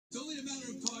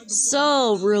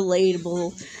So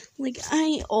relatable. Like,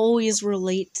 I always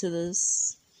relate to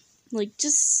this. Like,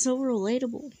 just so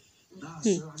relatable.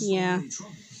 Yeah,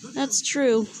 that's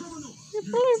true.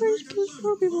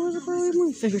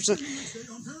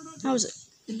 How is it?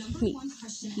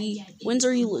 He wins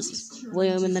or he loses.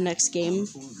 William in the next game.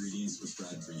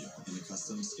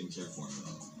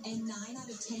 And 9 out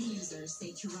of 10 users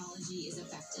say Curology is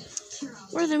effective.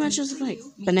 What are the mentions of like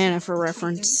banana for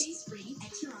reference?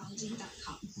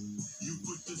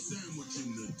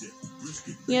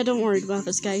 Yeah, don't worry about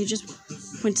this guy. He just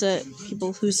points at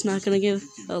people who's not gonna give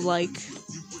a like.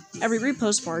 Every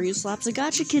repost bar, you slaps a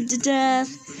gotcha kid to death.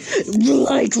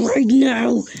 Like right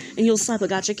now, and you'll slap a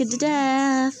gotcha kid to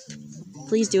death.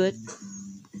 Please do it.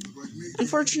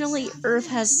 Unfortunately, Earth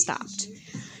has stopped.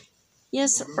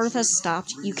 Yes, Earth has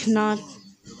stopped. You cannot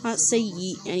not say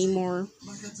yeet anymore.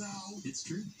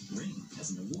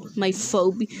 My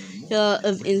phobia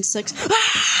of insects.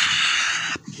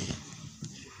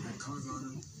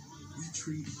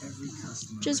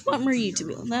 Just one more YouTube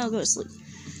video, then I'll go to sleep.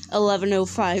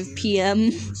 11:05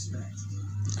 p.m.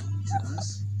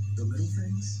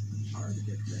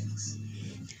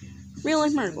 Real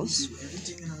life miracles.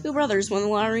 2 brothers won the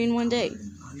lottery in one day.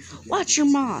 Watch your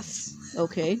moth.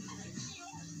 Okay.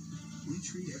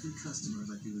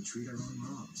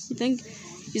 You think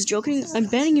he's joking? I'm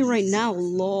betting you right now.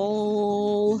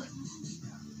 Lol.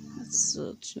 That's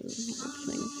such a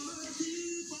thing.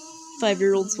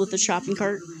 5-year-olds with a shopping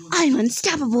cart. I'm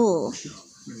unstoppable.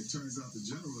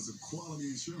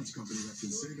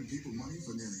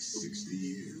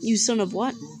 You son of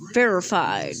what?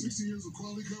 Verified.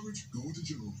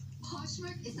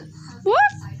 What?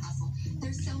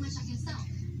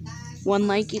 1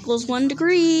 like equals 1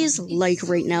 degrees. Like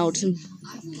right now to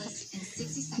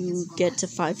get to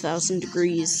 5,000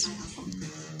 degrees.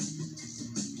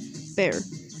 Bear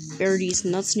these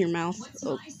nuts in your mouth.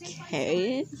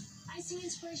 Okay.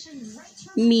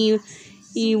 Me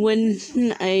when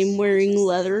I'm wearing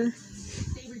leather.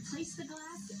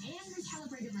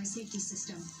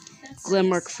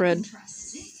 Glenmark Fred.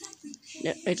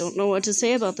 I don't know what to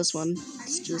say about this one.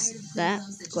 It's just that.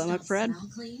 Glenmark Fred.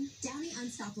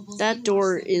 That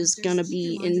door is gonna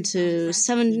be into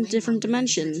 7 different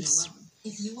dimensions.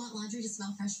 If you want laundry to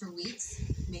smell fresh for weeks,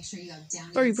 make sure you have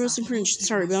Downy. Or you Bros Cringe.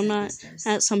 Sorry, but I'm not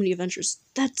at So Many Adventures.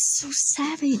 That's so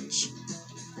savage.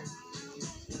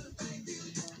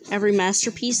 Every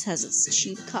masterpiece has its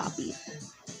cheap copy.